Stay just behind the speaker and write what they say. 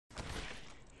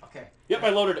Yep, I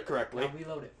loaded it correctly. Now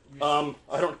reload it.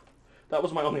 I don't... That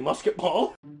was my only musket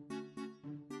ball.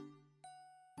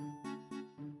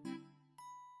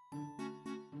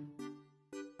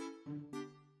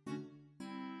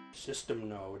 System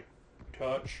node.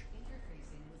 Touch.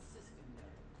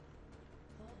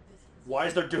 Why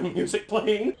is there Doom music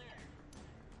playing?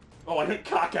 Oh, I didn't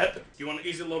cock it. Do you want an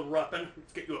easy load weapon?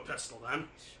 Let's get you a pistol then.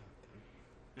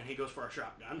 And he goes for a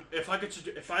shotgun. If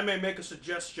I may make a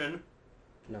suggestion,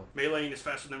 No. meleeing is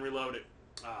faster than reloading.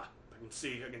 I can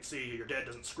see your dad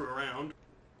doesn't screw around.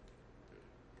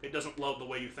 It doesn't load the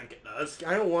way you think it does.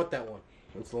 I don't want that one.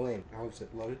 It's lame. How is it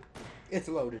loaded? It's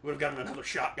loaded. Would have gotten another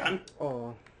shotgun.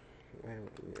 Oh.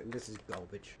 This is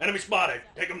garbage. Enemy spotted.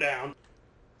 Take him down.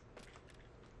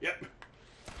 Yep.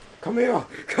 Come here!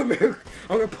 Come here!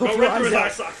 I'm gonna put Go your right through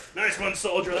eyes his eye out! socket. Nice one,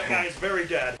 soldier. That guy is very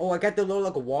dead. Oh, I got the little,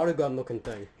 like, a water gun looking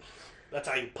thing. That's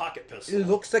how you pocket pistol. It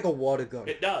looks like a water gun.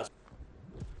 It does.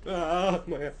 Ah,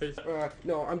 my face.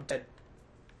 No, I'm dead.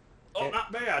 Oh,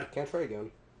 not bad. Can't try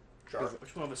again. Sure.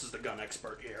 Which one of us is the gun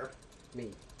expert here? Me.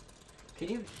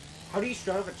 How do you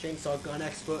start off a chainsaw gun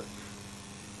expert?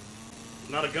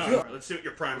 Not a gun. Yeah. All right, let's see what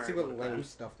your primary Let's see what weapon lame is.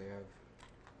 stuff they have.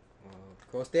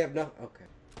 Of course, they have nothing. Okay.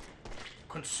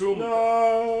 Consume.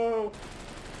 No!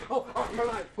 Oh, I'm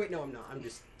alive! Wait, no, I'm not. I'm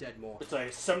just dead more. It's a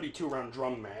 72 round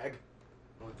drum mag.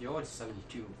 Oh, yours is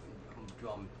 72. I'm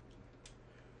drum.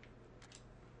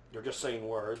 You're just saying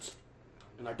words.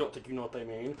 And I don't think you know what they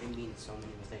mean. They mean so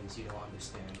many things you don't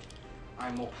understand.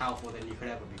 I'm more powerful than you could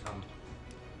ever become.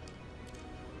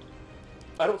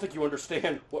 I don't think you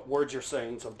understand what words you're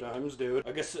saying sometimes, dude.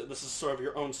 I guess this is sort of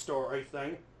your own story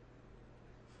thing.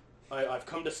 I've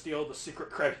come to steal the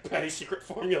secret Krabby Patty secret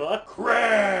formula.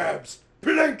 Crabs!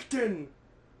 Plankton!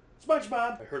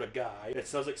 SpongeBob! I heard a guy. It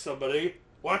sounds like somebody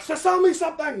wants to sell me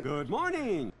something! Good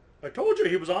morning! I told you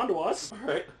he was onto us.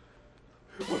 Alright.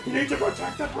 We need to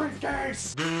protect the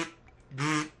briefcase!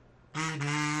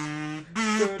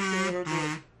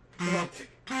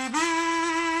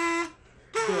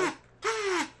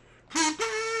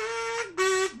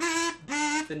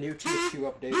 The new TF2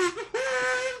 update.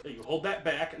 You hold that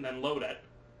back and then load it.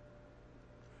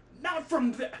 Not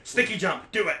from the... Sticky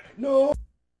jump, do it! No!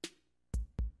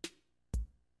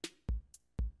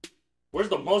 Where's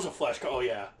the muzzle flash? Oh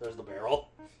yeah, there's the barrel.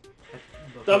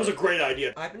 That was a great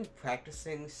idea. I've been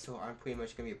practicing, so I'm pretty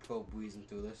much gonna be a pro breezing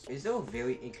through this. Is there a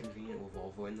very inconvenient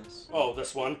revolver in this? Oh,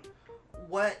 this one.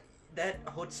 What? That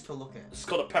hurts to look at. It's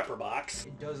called a pepper box.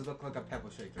 It does look like a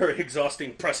pepper shaker. Very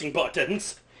exhausting pressing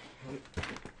buttons.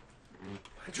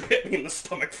 What'd you hit me in the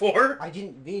stomach for? I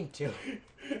didn't mean to.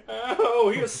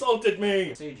 Oh, he assaulted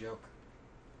me! Say a joke.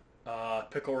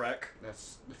 Pickle wreck.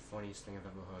 That's the funniest thing I've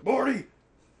ever heard. Morty!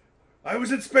 I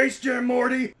was in Space Jam,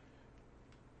 Morty!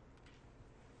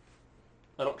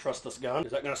 I don't trust this gun.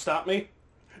 Is that gonna stop me?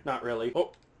 Not really.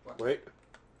 Oh, wait.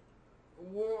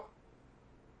 What?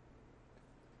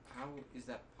 How is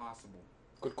that possible?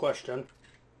 Good question.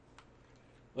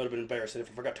 Would have been embarrassing if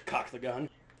I forgot to cock the gun.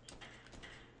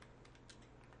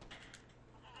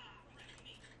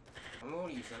 I'm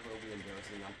gonna use that, but it'll be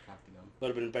embarrassing not to cock the gun. Would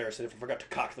have been embarrassing if I forgot to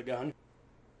cock the gun.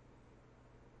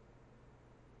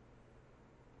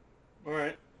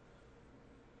 Alright.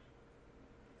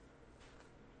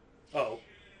 Oh.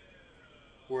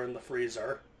 We're in the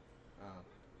freezer.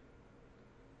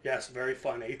 Yes, very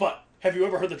funny. But, have you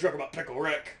ever heard the joke about Pickle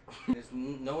Rick? There's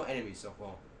no enemies so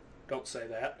far. Don't say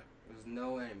that. There's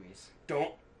no enemies.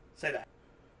 Don't say that.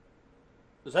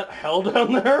 Is that hell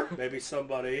down there? Maybe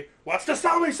somebody wants to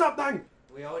sell me something!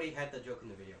 We already had the joke in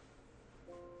the video.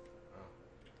 Oh.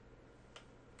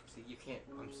 See, you can't.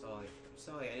 I'm sorry. I'm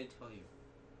sorry, I didn't tell you.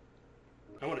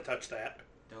 I want to touch that.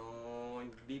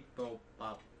 Don't beep boop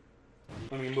up.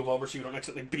 Let me move over so you don't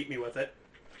accidentally beat me with it.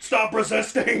 Stop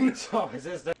resisting! Stop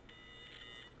resisting.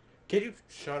 Can you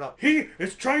shut up? He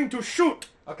is trying to shoot!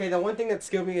 Okay, the one thing that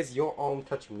scared me is your arm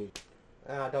touching me.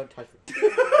 Don't touch me.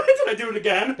 Did I do it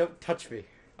again? Don't touch me.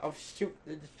 I'll shoot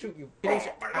you. Oh,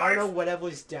 I don't know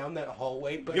whatever's down that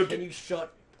hallway, but can you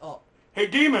shut up? Hey,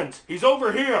 demons! He's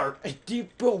over here! A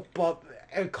deep boop up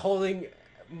and calling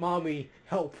mommy,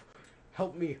 help.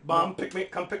 Help me. Mom,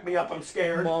 come pick me up, I'm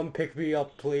scared. Mom, pick me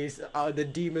up, please. The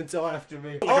demons are after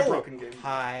me. Like a broken game.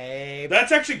 Hi.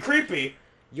 That's actually creepy.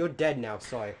 You're dead now,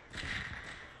 sorry.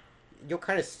 You're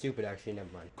kind of stupid, actually, never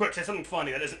mind. Quick, say something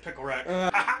funny that isn't Pickle Rick.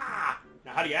 Ha-ha!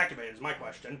 Now, how do you activate it is my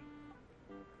question.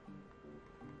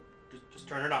 Just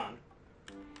turn it on.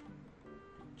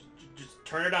 Just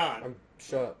turn it on.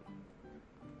 Shut up.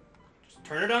 Just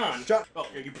turn it on. Shut. Oh,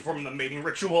 are you performing the mating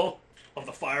ritual of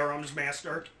the firearms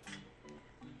master?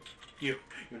 You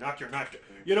knocked your knife.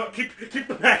 You know, keep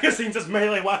the magazines as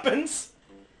melee weapons.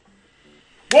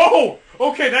 Whoa!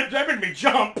 Okay, that made me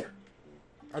jump.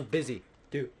 I'm busy.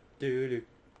 Do.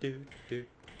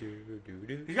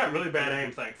 He's got really bad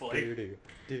aim, thankfully.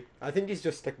 I think he's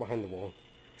just stuck behind the wall.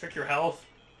 Check your health.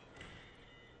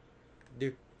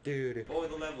 Do. Oh,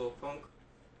 the level, punk.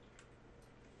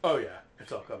 Oh yeah,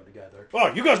 it's all coming together.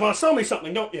 Oh, you guys want to sell me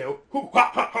something, don't you?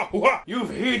 Hoo-ha-ha-ha, hoo-ha.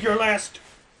 You've heed your last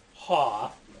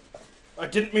ha. I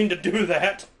didn't mean to do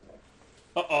that.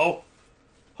 Uh-oh.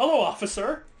 Hello,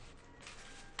 officer.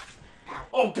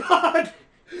 Oh God!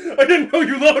 I didn't know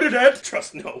you loaded it!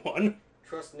 Trust no one.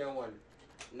 Trust no one.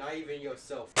 Not even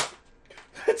yourself.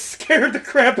 That scared the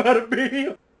crap out of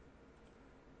me.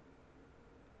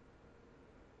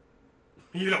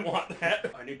 You don't want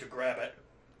that. I need to grab it.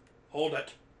 Hold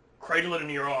it. Cradle it in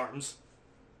your arms.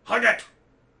 Hug it!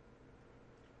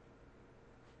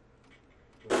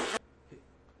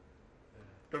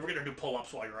 Don't forget to do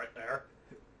pull-ups while you're right there.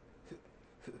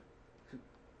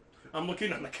 I'm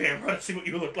looking on the camera to see what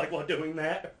you look like while doing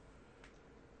that.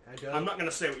 I'm not going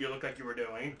to say what you look like you were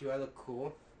doing. Do I look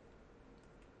cool?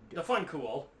 Define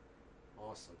cool.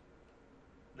 Awesome.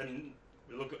 Then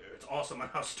you look. It's awesome on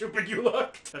how stupid you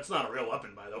look. That's not a real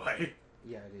weapon, by the way.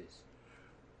 Yeah, it is.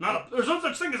 There's no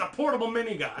such thing as a portable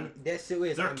minigun. Yes, it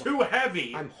is. They're too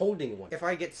heavy. I'm holding one. If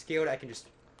I get scared, I can just...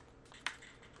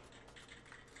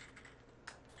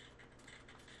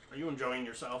 Are you enjoying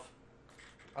yourself?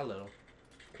 A little.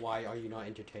 Why are you not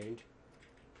entertained?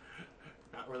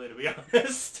 Not really, to be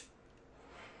honest.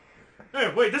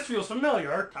 Hey, wait, this feels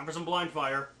familiar. Time for some blind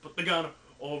fire. Put the gun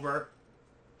over.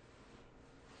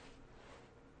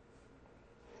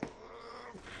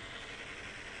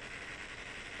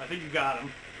 I think you got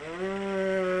him.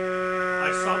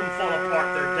 I saw them fall apart.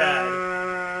 They're dead.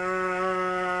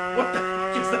 What the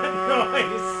heck is that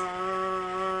noise?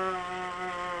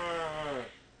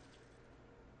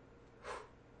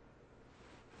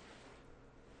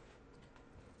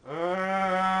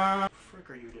 Frick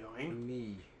are you doing?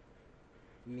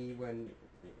 Me when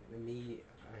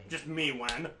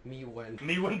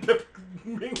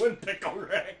Pickle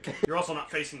Rick. You're also not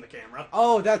facing the camera.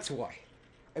 Oh, that's why.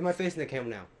 Am I facing the camera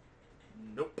now?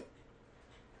 Nope.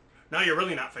 Now you're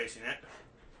really not facing it.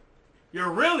 You're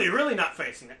really, really not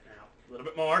facing it now. A little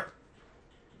bit more.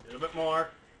 A little bit more.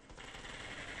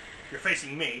 You're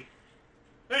facing me.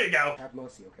 There you go. Have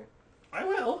mercy, okay? I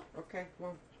will. Okay,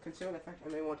 well, consider the fact I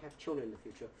may want to have children in the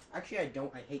future. Actually, I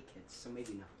don't. I hate kids, so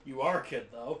maybe not. You are a kid,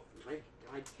 though. I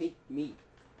hate me.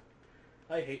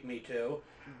 I hate me, too.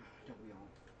 Don't we all?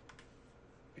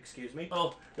 Excuse me?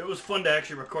 Well, it was fun to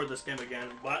actually record this game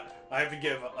again, but I have to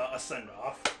give a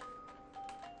send-off.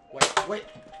 Wait.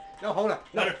 No, hold up.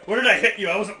 No. Where did I hit you?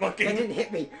 I wasn't looking. That didn't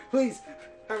hit me. Please.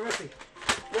 Have mercy.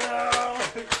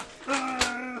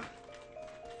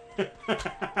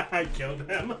 I killed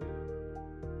him.